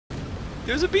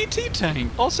There's a BT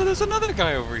tank. Also, there's another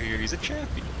guy over here. He's a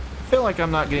chappie. I feel like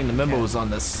I'm not getting the memos on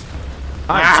this.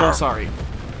 I'm so sorry.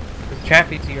 There's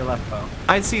Chappie to your left, though.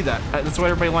 I see that. That's what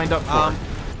everybody lined up for.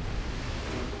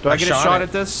 Do I get a shot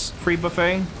at this free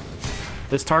buffet?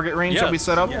 This target range that we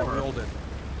set up? Yeah, rolled it.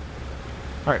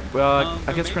 Alright, well,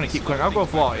 I guess we're gonna keep clearing. I'll go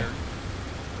with Lolly.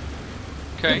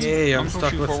 Okay. Yeah, I'm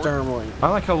stuck with Starboy. I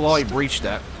like how Lolly breached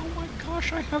that. Oh my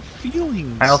gosh, I have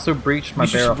feelings. I also breached my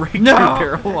barrel. You just breached your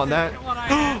barrel on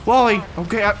that. Lolly!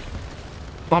 Okay,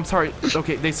 I'm sorry.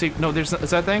 Okay, they say... No, is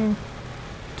that thing?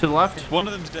 To the left? One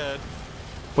of them's dead.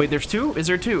 Wait, there's two? Is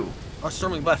there two? Oh,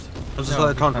 Sterling left. Opposite side of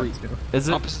the concrete. Is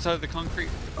it? Opposite side of the concrete.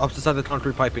 Opposite side of the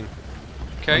concrete piping.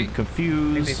 Okay. I'm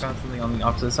confused. I think they found something on the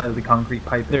opposite side of the concrete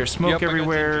pipe. There's smoke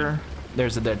everywhere.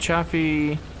 There's a dead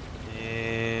Chaffee.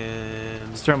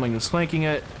 And... Sterling is flanking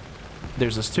it.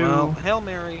 There's this too. Well, Hail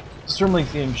Mary.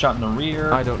 Sterling's getting shot in the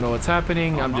rear. I don't know what's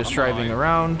happening. I'm just driving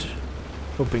around,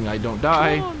 hoping I don't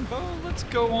die. Come on, Bo, let's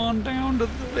go on down to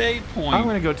the A point. I'm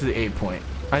gonna go to the A point.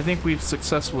 I think we've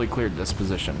successfully cleared this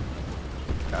position.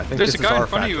 I think There's this a guy is our in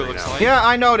front of you, it factory looks now. like. Yeah,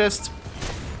 I noticed.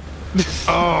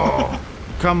 Oh,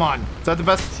 come on. Is that the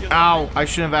best? Ow, I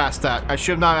shouldn't have asked that. I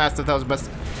should have not asked if that was the best.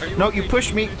 No, you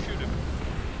pushed me.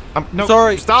 No,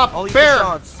 sorry. Stop. I'll eat Bear. the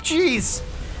shots. Jeez.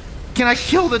 Can I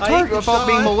kill the target without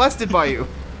being molested by you?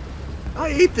 I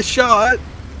ate the shot.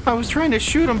 I was trying to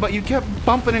shoot him, but you kept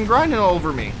bumping and grinding all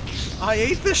over me. I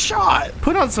ate the shot.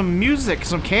 Put on some music,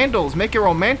 some candles, make it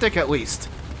romantic at least.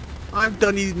 I'm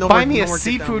done eating. No Buy more, me no a more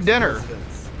seafood takedowns. dinner.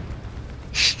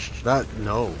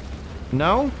 No.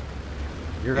 No?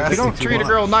 You're If you don't asking too treat a much.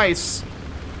 girl nice,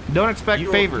 don't expect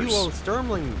favors. You owe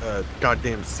Sterling a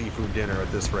goddamn seafood dinner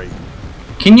at this rate.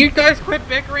 Can you guys quit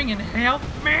bickering and help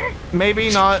me? Maybe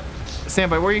not.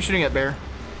 Standby, where are you shooting at, Bear?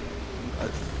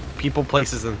 People,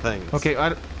 places, and things. Okay,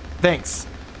 thanks.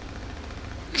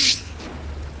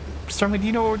 Sterling, do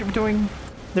you know what we're doing?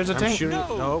 There's a tank. Shooting,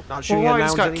 no, not Well, shooting I at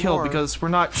just got nouns killed anymore. because we're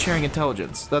not sharing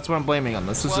intelligence. That's what I'm blaming on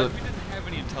this. We didn't have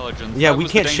any intelligence. Yeah, That we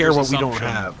was the can't share what dangerous we don't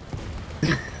assumption.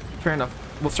 have. Fair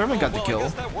enough. Well, Sterling got the I kill.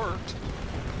 guess that worked.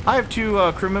 I have two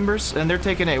crew members, and they're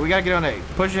taking A. We gotta get on A.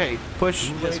 Push A. Push.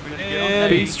 Yes, we did get on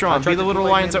Be A. strong. Be the little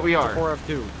lions that we are.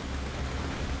 4F2.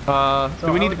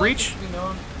 Do we need to breach?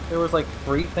 There was like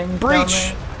 3 things.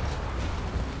 Breach!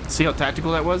 See how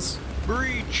tactical that was?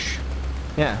 Breach.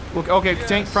 Yeah. Look, okay,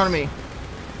 tank in front of me.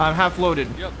 I'm half loaded.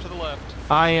 Yep, to the left.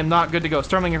 I am not good to go.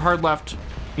 Sterling, you're hard left.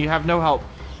 You have no help.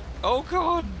 Oh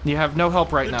god. You have no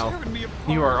help right They're now. tearing me apart.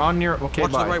 You are on your... Okay,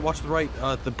 Watch bye. the right, watch the right.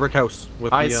 The brick house.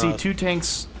 With I the, see 2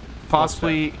 tanks,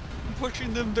 possibly... I'm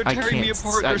pushing them. They're I tearing me can't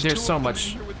apart. s- There's there's two so of them much.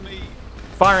 in here with me.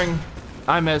 Firing.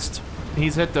 I missed.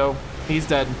 He's hit, though. He's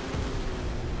dead.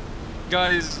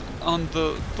 Guys on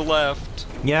the left.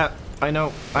 Yeah, I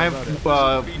know. I have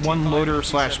one loader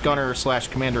slash gunner slash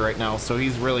commander right now, so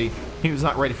he's really... He was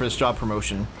not ready for this job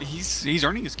promotion. He's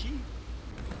earning his key.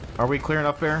 Are we clear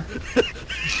enough, Bear?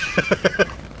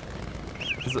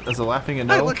 Is it laughing a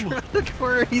no? I look around the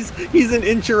corner. He's an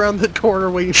inch around the corner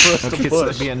waiting for us Okay, to so push.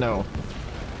 that'd be a no.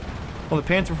 Well, the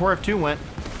Panther 4F2 went.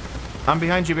 I'm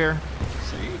behind you, Bear.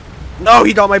 See? No,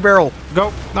 he got my barrel.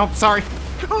 Go. No, sorry.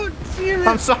 God damn it.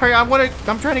 I'm sorry. I'm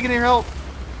trying to get in your help.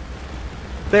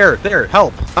 There,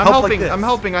 help. I'm Help helping. Like this. I'm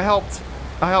helping. I helped.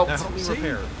 I helped. Now help me See?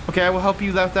 repair. Okay, I will help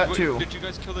you with that Wait, too. Did you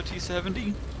guys kill the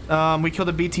T-70? We killed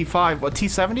a BT5. What,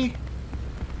 T70? Yeah,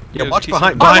 there's watch T-70.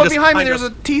 behind Oh, look us. behind me. There's a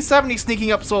T70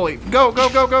 sneaking up slowly. Go, go,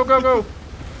 go, go, go, go.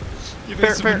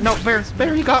 Bear, no,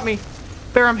 Bear, he got me.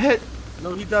 Bear, I'm hit.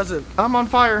 No, he doesn't. I'm on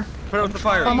fire. Put out the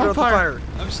fire. I'm Put on out the fire. fire.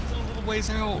 I'm still a little ways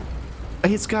out.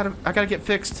 I gotta get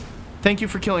fixed. Thank you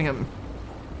for killing him.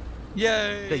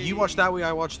 Yay! Okay, you watch that way,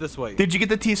 I watch this way. Did you get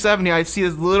the T70? I see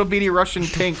this little bitty Russian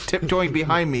tank tiptoeing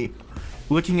behind me,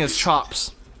 licking his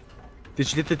chops.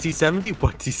 Did you get the T70?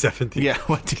 What T70? Yeah,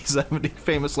 what T70?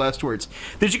 Famous last words.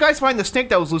 Did you guys find the snake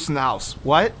that was loose in the house?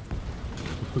 What?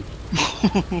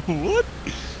 What?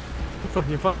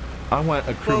 You're fine. I want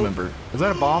a crew member. Is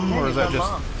that a bomb or is that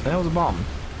just... That was a bomb.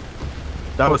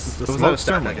 That was the Was smoke that a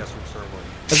stack, I Sterling? guess, from Sterling.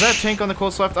 Is that tank on the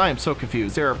close left? I am so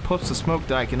confused. There are puffs of smoke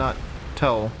that I cannot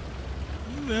tell.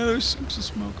 Yeah, there's some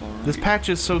smoke alright. This patch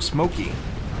is so smoky.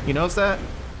 You notice that?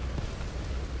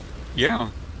 Yeah.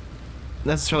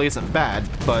 Necessarily isn't bad,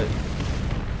 but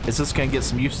it's just gonna get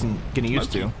some getting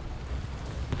used to.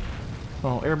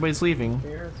 Oh, everybody's leaving.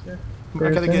 I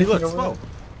gotta Hey, get. look, smoke.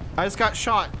 I just got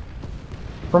shot.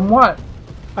 From what?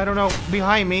 I don't know.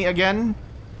 Behind me again.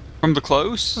 From the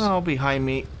close? Oh, behind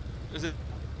me. Is it?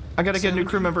 I gotta get a new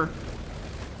crew member.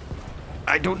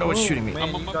 I don't know what's shooting me.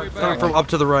 I'm on my way Coming back. from up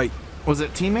to the right. Was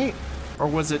it teammate? Or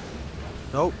was it...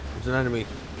 Nope, it's an enemy.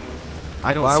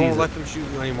 I don't Well, I see won't it. let them shoot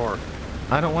you anymore.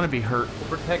 I don't want to be hurt.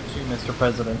 We'll protect you, Mr.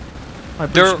 President.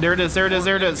 There it is, there it is,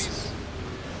 there it is.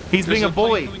 He's being a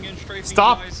bully.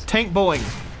 Stop tank bullying.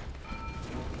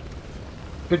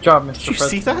 Good job, Mr. Did you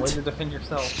see President. that? Way to defend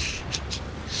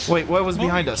yourself. Wait, what was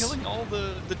behind us? Killing all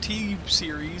the T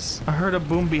series. I heard a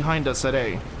boom behind us at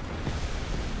A.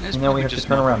 That's And now we probably have to just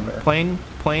turn nothing. around there. Plane,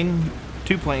 plane,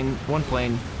 2 plane, 1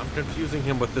 plane. I'm confusing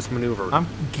him with this maneuver. I'm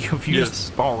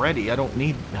confused already. I don't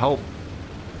need help.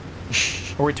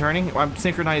 Are we turning? I'm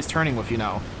synchronized turning with you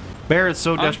now. Bear is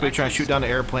so desperately trying to shoot down the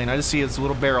airplane. I just see his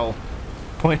little barrel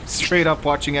pointing straight up,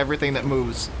 watching everything that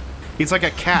moves. He's like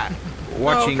a cat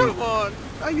watching. Oh, come on.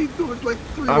 I need to like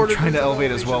 3 I'm more trying degrees to of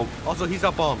elevate as well. Also, he's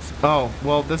got bombs. Oh,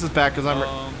 well, this is bad because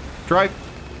I'm... Drive.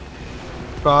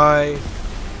 Bye.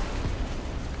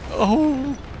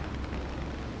 Oh,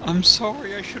 I'm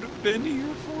sorry. I should have been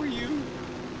here for you.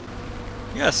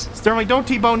 Yes. Sterling, don't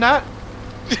T-bone that.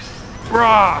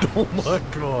 Rah! Oh my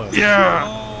god. Yeah!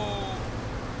 Oh,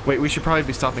 Wait, we should probably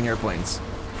be stopping airplanes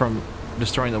from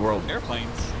destroying the world. airplanes.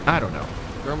 I don't know.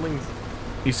 Gremlins.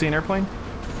 You see an airplane?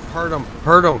 Hurt him.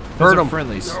 Hurt him. Those Hurt are him.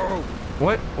 friendlies. No.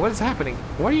 What is happening?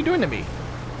 What are you doing to me?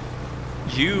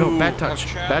 You. No, bad touch.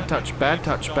 have Bad touch. Bad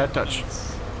touch. Bad touch.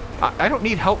 I don't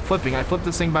need help flipping. I flipped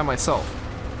this thing by myself.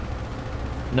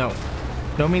 No.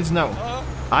 No means no.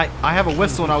 I have a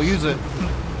whistle and I'll use it.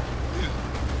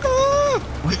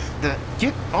 What the?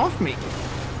 Get off me.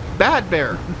 Bad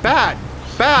bear. Bad.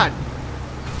 Bad.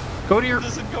 Go to your...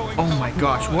 This isn't going Oh my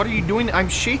gosh. What are you doing? I'm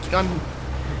shaking. I'm...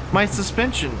 My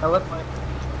suspension. I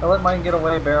let mine get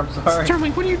away, Bear. I'm sorry.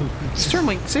 Sterling, what are you...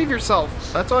 Sterling, save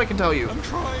yourself. That's all I can tell you. I'm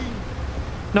trying.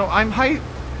 No, I'm high...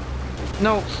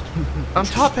 No. I'm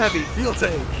top heavy. Fuel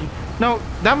tank. No,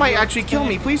 that might actually kill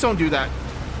me. Please don't do that.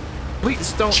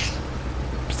 Please don't.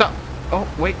 Stop.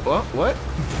 Oh, wait. What? What?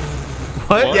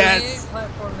 What? Yes.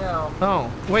 Platform now.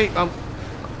 Oh, wait.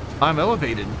 I'm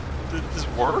elevated. Did this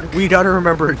work? We gotta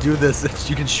remember to do this.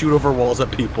 You can shoot over walls at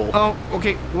people. Oh,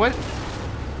 okay. What?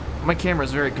 My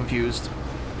camera's very confused.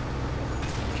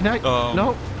 Can I?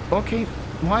 No. Okay.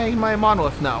 Why am I a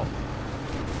monolith now?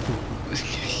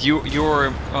 You're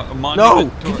a monument. No!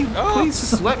 Can you please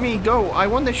just let me go? I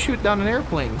want to shoot down an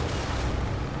airplane.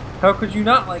 How could you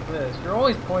not like this? You're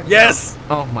always pointing. Yes.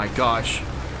 Oh my gosh.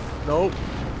 Nope.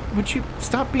 Would you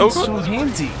stop being so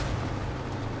handsy?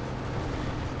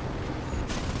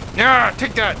 Yeah,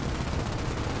 take that.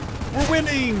 We're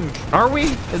winning. Are we?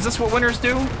 Is this what winners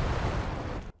do?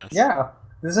 Yeah.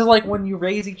 This is like when you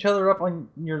raise each other up on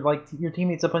your your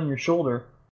teammates up on your shoulder.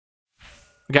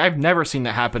 Okay, I've never seen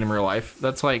that happen in real life.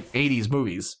 That's like 80s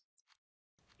movies.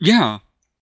 Yeah.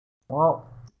 Well,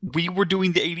 We were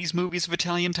doing the 80s movies of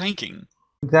Italian tanking.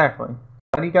 exactly.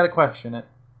 Why do you gotta question it?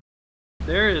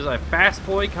 There is a fast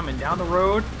boy coming down the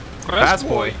road. Fast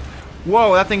boy.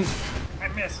 Whoa, that thing... I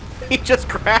missed. He just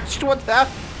crashed. What that?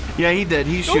 Yeah, he did.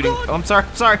 He's shooting. God. Oh, I'm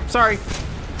sorry.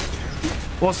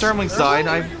 Well, Sterling's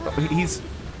died.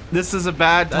 This is a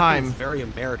bad That time. thing's very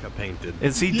America painted.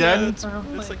 Is he Yeah, dead? it's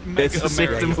like It's mega safe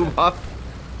to American. move up.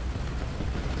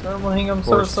 Sterling, I'm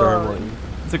so Poor sorry. Sterling.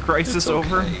 The crisis It's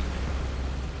over. okay.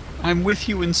 I'm with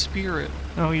you in spirit.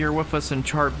 Oh, you're with us in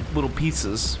charred little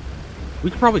pieces. We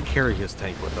could probably carry his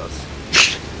tank with us.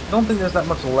 I don't think there's that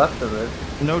much left of it.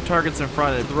 No targets in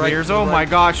front of To the right, players. to the Oh my right.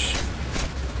 gosh.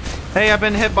 Hey, I've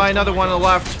been hit by another one on the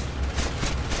left.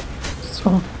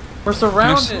 So, we're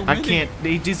surrounded. I can't.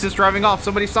 He's just driving off.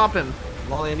 Somebody stop him.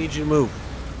 Lolly, I need you to move.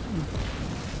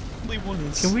 Only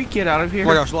ones. Can we get out of here? Oh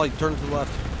my gosh, Lolly, turn to the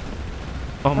left.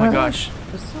 Oh my gosh.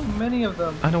 There's so many of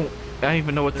them. I don't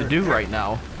even know what to do right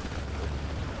now.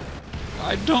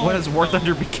 I don't. What has War know.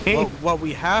 Thunder became? What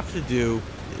we have to do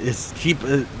is keep.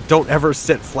 Don't ever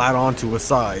sit flat onto a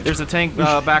side. There's a tank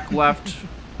back left,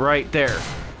 right there.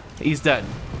 He's dead.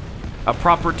 A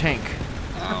proper tank.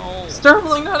 Ow.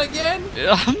 Sterling, not again!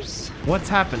 What's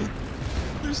happened?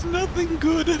 There's nothing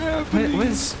good happening. What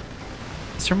is?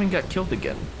 Sterling got killed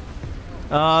again.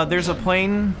 There's a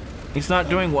plane. He's not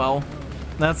doing well.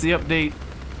 That's the update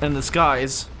in the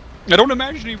skies. I don't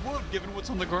imagine he would, given what's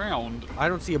on the ground. I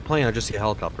don't see a plane. I just see a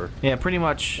helicopter. Yeah, pretty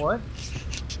much. What?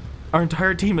 Our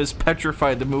entire team is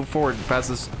petrified to move forward past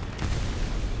this.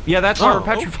 Yeah, that's why we're Oh,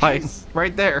 petrified. jeez.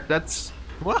 Right there. That's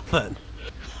Well then.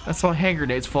 how hand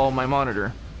grenades fall on my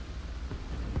monitor.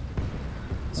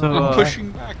 So, I'm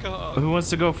pushing back up. who wants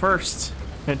to go first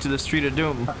into the Street of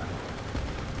Doom?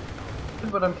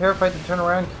 But I'm terrified to turn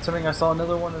around considering I saw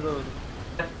another one of those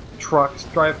trucks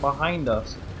drive behind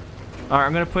us. Alright,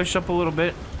 I'm gonna push up a little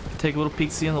bit. Take a little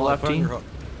peek-see on the Lolly, left put on team. your hook.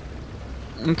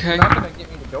 Okay. You're not gonna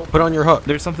get me to go. Put on your hook.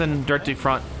 There's something directly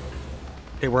front.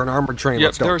 Okay, we're an armored train. Yep,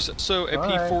 Let's go. there's a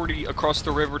Alright. P40 across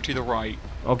the river to the right.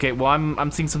 Okay, well,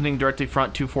 I'm seeing something directly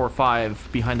front 245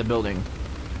 behind the building.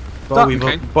 Bo,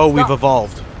 we've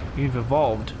evolved. You've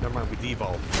evolved. Never mind, we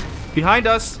devolved. Behind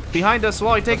us,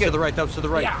 Wally, take That's it. to the right, that's to the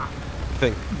right. Yeah.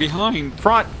 Thing. Behind.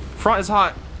 Front is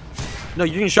hot. No,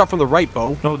 you're getting shot from the right,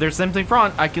 Bo. No, there's something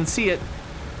front. I can see it.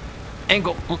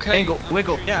 Angle. Okay. Angle.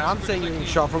 Wiggle. Yeah, I'm saying you're getting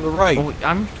shot from the right. Oh,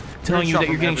 I'm telling you that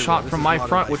you're getting shot from my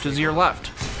front, which is your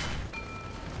left.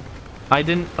 I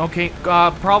didn't. Okay.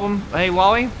 Problem. Hey,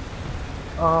 Wally.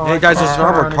 Hey guys, there's an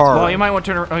armored car. Well, you might want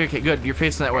to turn around. Okay, good. You're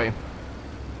facing that way.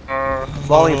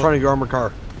 Falling in front of your armored car.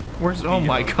 Where's? Oh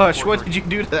my gosh! What did you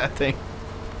do to that thing?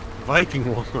 Viking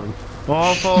one. Well,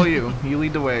 I'll follow you. You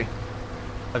lead the way.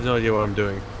 I have no idea what I'm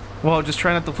doing. Well, just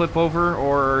try not to flip over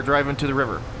or drive into the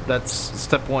river. That's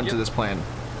step one to this plan.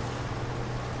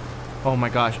 Oh my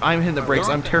gosh, I'm hitting the brakes.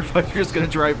 I'm terrified you're just gonna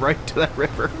drive right to that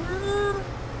river.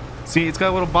 See, it's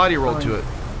got a little body roll to it.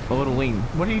 A little lean.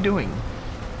 What are you doing?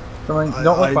 Don't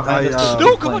look behind us.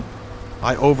 No, come on.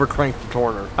 I overcranked the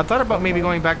corner. I thought about maybe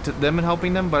going back to them and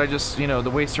helping them, but I just, you know, the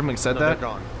way Sterling said that.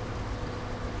 Gone.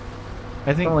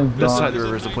 I think this side of the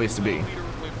river is the place to be.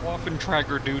 Waffen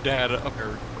tracker doodad up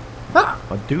here.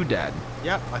 A doodad.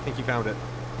 Yeah, I think you found it.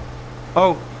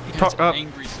 Oh, He has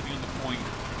angry sitting on the point.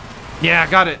 yeah,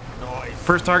 got it. Nice.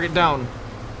 First target down.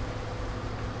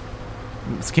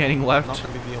 Scanning left. Not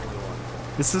gonna be the only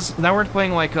one. This is now we're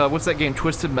playing like what's that game?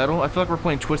 Twisted Metal. I feel like we're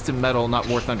playing Twisted Metal, not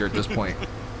War Thunder at this point.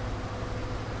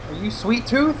 Are you Sweet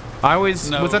Tooth? I always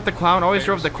No. was that the clown. I always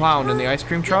drove the clown in the ice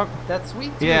cream truck. That's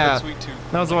Sweet Tooth. Yeah, Sweet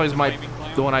tooth. that was always my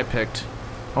the one I picked.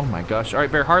 Oh my gosh! All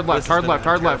right, Bear, hard left, hard left,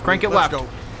 hard left. Crank it left. Go.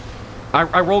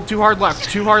 I rolled too hard left,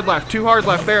 too hard left, too hard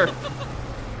left. Bear,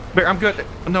 Bear, I'm good.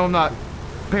 No, I'm not.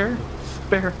 Bear,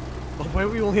 Bear, Oh, why do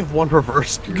we only have one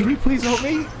reverse? can you please help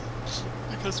me?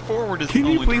 Because forward is Can the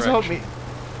you only please help direction. me?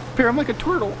 Bear, I'm like a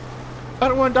turtle. I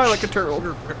don't want to die like a turtle.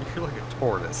 You're like a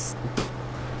tortoise.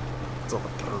 It's all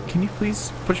a turtle. Can you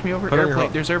please push me over? Put on your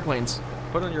hook. There's airplanes.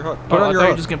 Put on your hook. Oh, Put I on your thought you were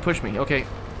hook. just gonna push me. Okay,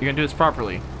 you're gonna do this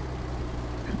properly.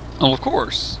 Oh, of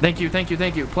course. Thank you, thank you,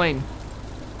 thank you. Plane.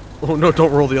 Oh no,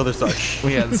 don't roll the other side.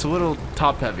 Well, yeah, it's a little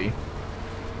top heavy.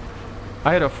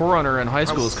 I had a Forerunner in high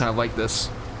school. It's kind of like this.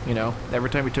 You know,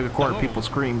 every time we took a corner, Oh. people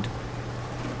screamed.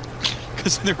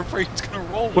 Because they're afraid it's gonna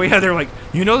roll. Well, yeah, they're like,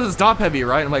 you know, this is top heavy,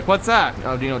 right? I'm like, what's that?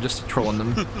 Oh, you know, just trolling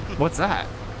them. What's that?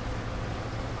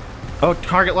 Oh,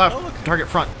 target left, target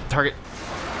front, target.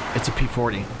 It's a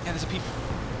P40. Yeah, there's a P.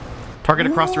 Target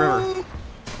across the river.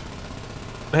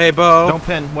 Hey, Bo. Don't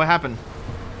pin. What happened?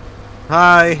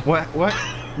 Hi. What? What?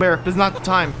 Bear, this is not the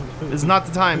time. This is not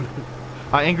the time.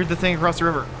 I anchored the thing across the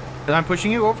river. And I'm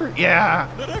pushing you over? Yeah.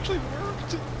 That actually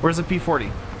worked. Where's the P40?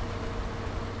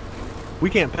 We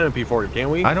can't pin a P40, can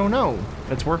we? I don't know.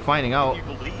 It's worth finding out. You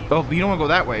believe? Oh, but you don't want to go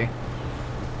that way.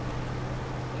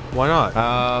 Why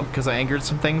not? Because I anchored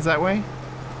some things that way.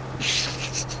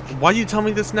 Why do you tell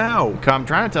me this now? I'm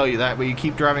trying to tell you that, but you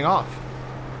keep driving off.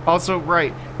 Also,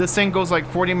 right, this thing goes like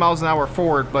 40 miles an hour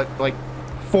forward, but like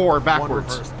 4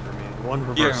 backwards. One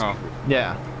reverse. Yeah.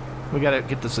 Yeah, we gotta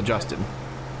get this adjusted.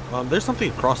 There's something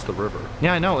across the river.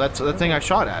 Yeah, I know. That's the thing I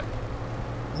shot at.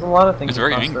 There's a lot of things It's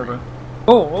very across the angry. river.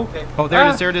 Oh, okay. Oh, there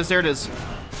it is. There it is. There it is.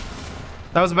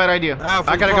 That was a bad idea. Ah,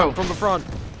 I gotta go. From the front.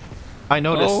 I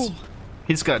noticed. Oh.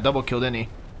 He just got a double kill, didn't he?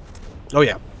 Oh,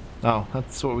 yeah. Oh,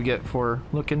 that's what we get for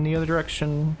looking the other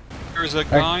direction. There's a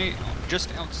guy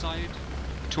just outside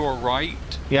to our right.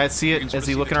 Yeah, I see You it. can Is sort of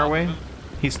he see looking the our top way? of him.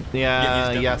 He's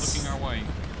Yeah, he's yes. definitely looking our way.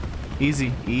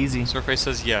 Easy, easy. Surface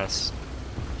says yes.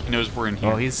 He knows we're in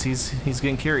here. Oh, he's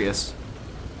getting curious.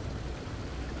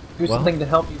 Do Well, something to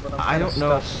help you, but I don't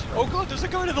know. Oh god, there's a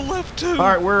guy to the left too. All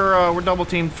right, we're double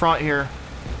teamed front here,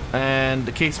 and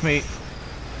the casemate.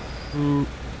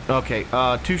 Okay, 2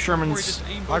 Shermans.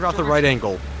 I got the right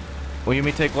angle. Will you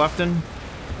me take left in?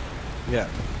 Yeah.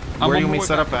 Where do you want me to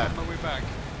set up at?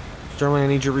 Sterling, I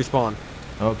need you to respawn.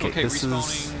 Okay, Okay, this is.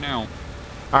 respawning now.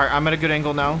 All right, I'm at a good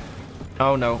angle now.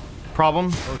 Oh no,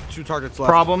 problem, Oh, 2 targets left.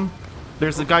 problem.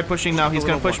 There's a guy pushing now. He's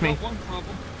gonna push me. One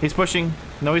problem. He's pushing.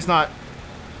 No, he's not.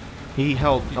 He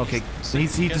held. Okay,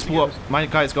 he just blew up. My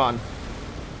guy's gone.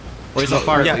 Or he's on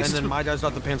fire Yeah, at and least. then my guy's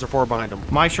got the Panzer IV behind him.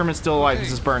 My Sherman's still alive. This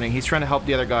Okay. is burning. He's trying to help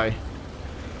the other guy.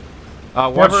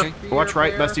 Never Watch fear,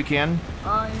 right Bear. best you can.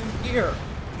 I am here.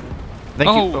 Thank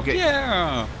Oh, you. Okay,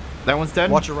 yeah. that one's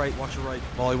dead. Watch your right, watch your right.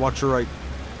 Molly, watch your right.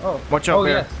 Oh. Watch out, oh,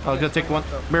 Bear. Yes. I was gonna take one.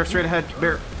 Bear, straight ahead.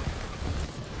 Bear.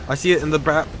 I see it in the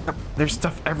back. There's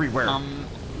stuff everywhere.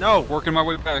 No! Working my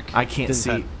way back. I can't Didn't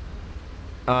see.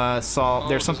 Oh,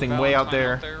 There's something way out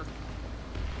there.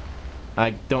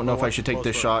 I don't know if I should take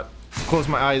this shot. Close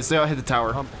my eyes. They'll hit the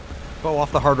tower. Bo,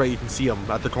 off the hard right, you can see him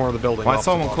at the corner of the building. Well, I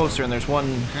saw opposite one Boston. closer, and there's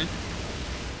one. Okay.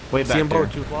 Way See him back there.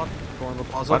 boat 2 o'clock. Go on the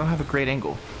plaza. I don't have a great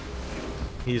angle.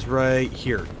 He's right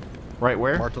here. Right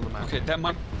where? Marked on the map. Okay, that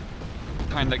might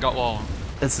kind that got long.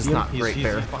 This is He's- not he's, great, he's,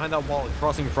 Bear. he's behind that wall. He's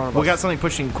crossing in front of us. We got something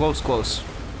pushing close.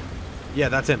 Yeah,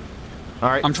 that's him. All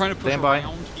right. I'm trying to push stand by.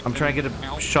 around, keep I'm trying to get him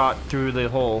a out. shot through the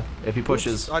hole if he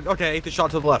pushes. Oops. Okay, I ate the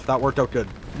shot to the left. That worked out good.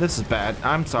 This is bad.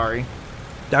 I'm sorry.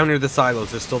 Down near the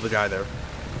silos, there's still the guy there.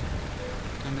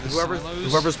 Under the Whoever's,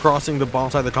 silos. whoever's crossing the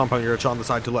bomb side of the compound, you're a shot on the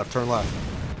side to left. Turn left.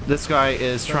 This guy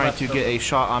is Turn trying left, to turn get a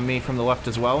shot on me from the left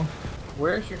as well.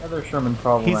 Where's your other Sherman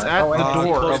problem He's at Oh, the I see.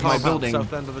 door close of my compound, building.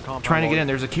 South end of the compound. Trying to get wall. in.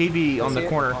 There's a KV on see the it?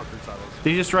 corner. Concrete silos. Did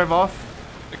he just drive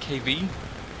off? A KV. He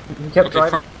kept Okay,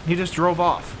 driving. He just drove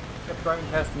off. Kept driving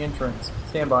past the entrance.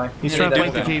 Stand by. He's Yeah, trying to he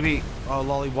flank the did KV. Oh,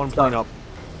 Lolly, one Done. plane up.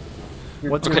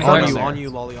 What's you're Okay, going On on you, there? on you,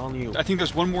 Lolly, on you. I think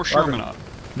there's one more Sherman up.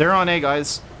 They're on A,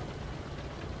 guys.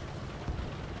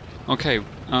 Okay,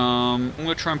 I'm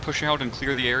gonna try and push out and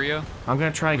clear the area. I'm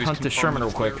gonna try and Please hunt the confirm Sherman real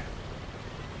it's quick. clear.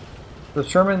 The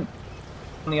Sherman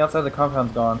on the outside of the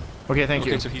compound's gone. Okay, thank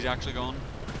Okay, you. so he's actually gone.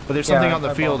 But there's Yeah, something on the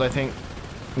I field, bombed. I think.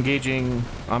 Engaging.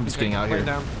 I'm just Okay, getting out Plane here.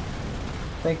 down.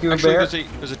 Thank you, Actually, Bear.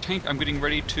 there's a tank. I'm getting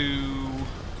ready to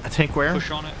I think where?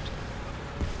 push on it.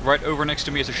 Right over next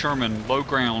to me is a Sherman, low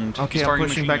ground. Okay, He's I'm firing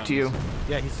pushing machine back to you. guns.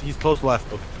 Yeah, he's close left.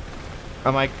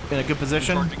 Am I in a good I'm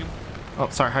position? charging him. Oh,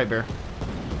 sorry. Hi, Bear.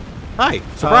 Hi,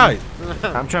 surprise.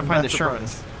 I'm trying to find the Bad Sherman.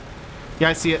 surprise. Yeah,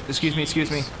 I see it. Excuse me.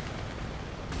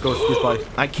 Go, excuse by.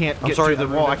 I can't I'm get sorry, through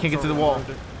the I wall. I ruined it. can't get through the Sorry, I wall. ruined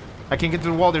it. I can't get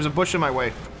through the wall. There's a bush in my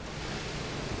way.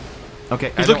 Okay, I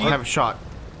He's don't looking- have a shot.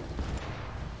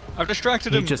 I've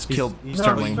distracted He him. just killed He's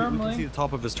Sterling. Sterling. You can see the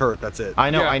top of his turret, that's it. I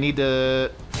know. Yeah. I need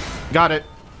to. Got it.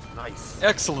 Nice.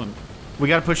 Excellent. We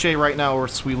gotta push A right now, or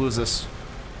else we lose this.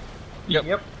 Yep.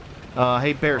 Yep.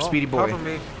 Hey, Bear, Oh, Speedy boy. cover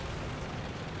me.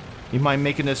 You mind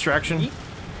making a distraction?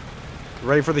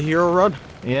 Ready for the hero run?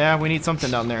 Yeah, we need something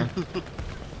down there.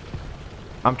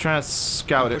 I'm trying to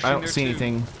scout I'm it. I pushing don't there see too.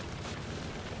 anything.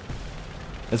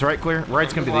 Is right clear?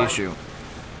 Right's gonna be the issue.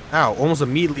 Ow, almost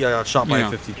immediately I got shot by Yeah.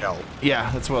 a 50 cal. Yeah,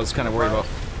 that's what I was kind of worried about.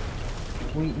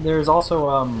 There's also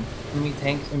enemy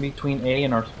tanks in between A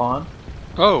and our spawn.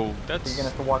 Oh, You're that's gonna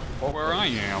have to watch both. where I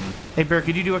am. Hey, Bear,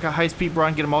 could you do like a high-speed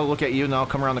run, get them all to look at you, and I'll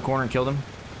come around the corner and kill them?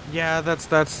 Yeah, that's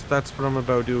what I'm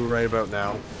about to do right about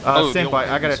now. Oh, the Stand old by.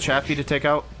 I got a ones. Chaffee to take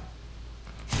out.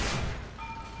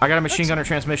 I got a machine gunner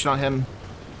transmission on him.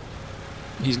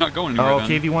 He's not going anywhere Oh, then.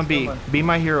 KV-1B. Someone. Be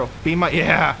my hero. Be my...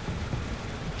 Yeah!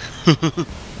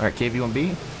 Alright,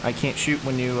 KV-1B. I can't shoot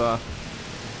when you,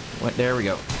 went... There we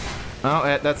go. Oh,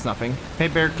 that's nothing. Hey,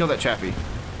 Bear, kill that Chaffee.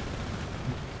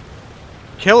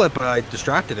 Kill it, but I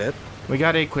distracted it. We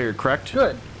got A cleared, correct?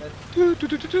 Good.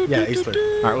 Yeah, ace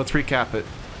clear. Alright, let's recap it.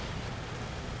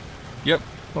 Yep.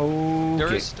 Okay.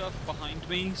 There is stuff behind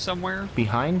me somewhere.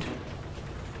 Behind?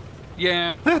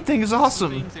 Yeah. That thing is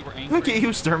awesome! Things they were Look at anchoring.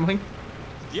 you, Sterling.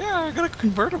 Yeah, I got a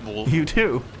convertible. You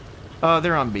too.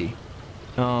 They're on B.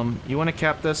 You want to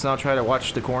cap this, and I'll try to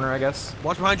watch the corner, I guess?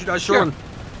 Watch behind you, guys. Sure.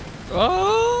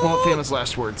 Oh. Well, famous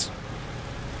last words.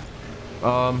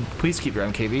 Please keep your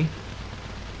MKV.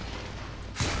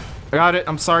 I got it.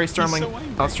 I'm sorry, Sterling. so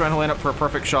angry. I was trying to land up for a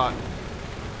perfect shot.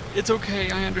 It's okay.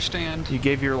 I understand. You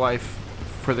gave your life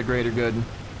for the greater good.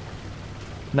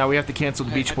 Now we have to cancel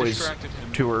the Hey, Beach I Boys distracted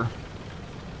him. tour.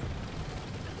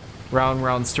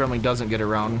 Round, Sterling doesn't get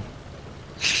around.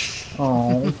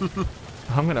 Oh.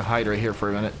 I'm gonna hide right here for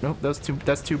a minute. Nope,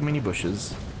 that's too many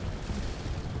bushes.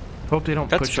 Hope they don't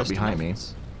That's push up just behind me.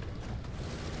 enough.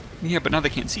 Yeah, but now they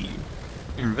can't see you.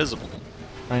 You're invisible.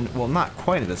 Well, not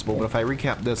quite invisible, but if I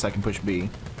recap this, I can push B.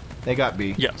 They got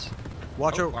B. Yes.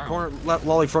 Watch Oh, out, wow. corner,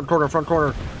 Lolly, front corner, front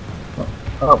corner.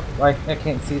 Oh, I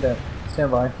can't see that.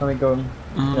 Stand by. Let me go and,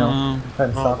 try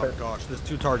to Oh stop my it. gosh, there's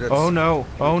 2 targets. Oh no!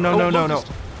 Oh no! Oh, No! No! look, No!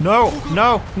 there's- No!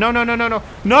 No! No! No! No! No!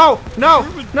 No!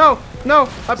 No! No! No! No!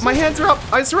 My hands are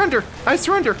up! I surrender! I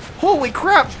surrender! Holy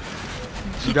crap!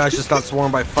 You guys just got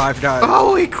swarmed by 5 guys.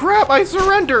 Holy crap! I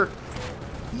surrender!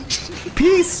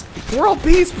 Peace! World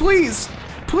peace, please!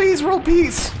 Please, world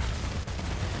peace!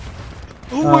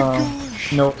 Oh my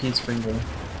gosh. No peace for you.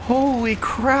 Holy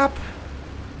crap!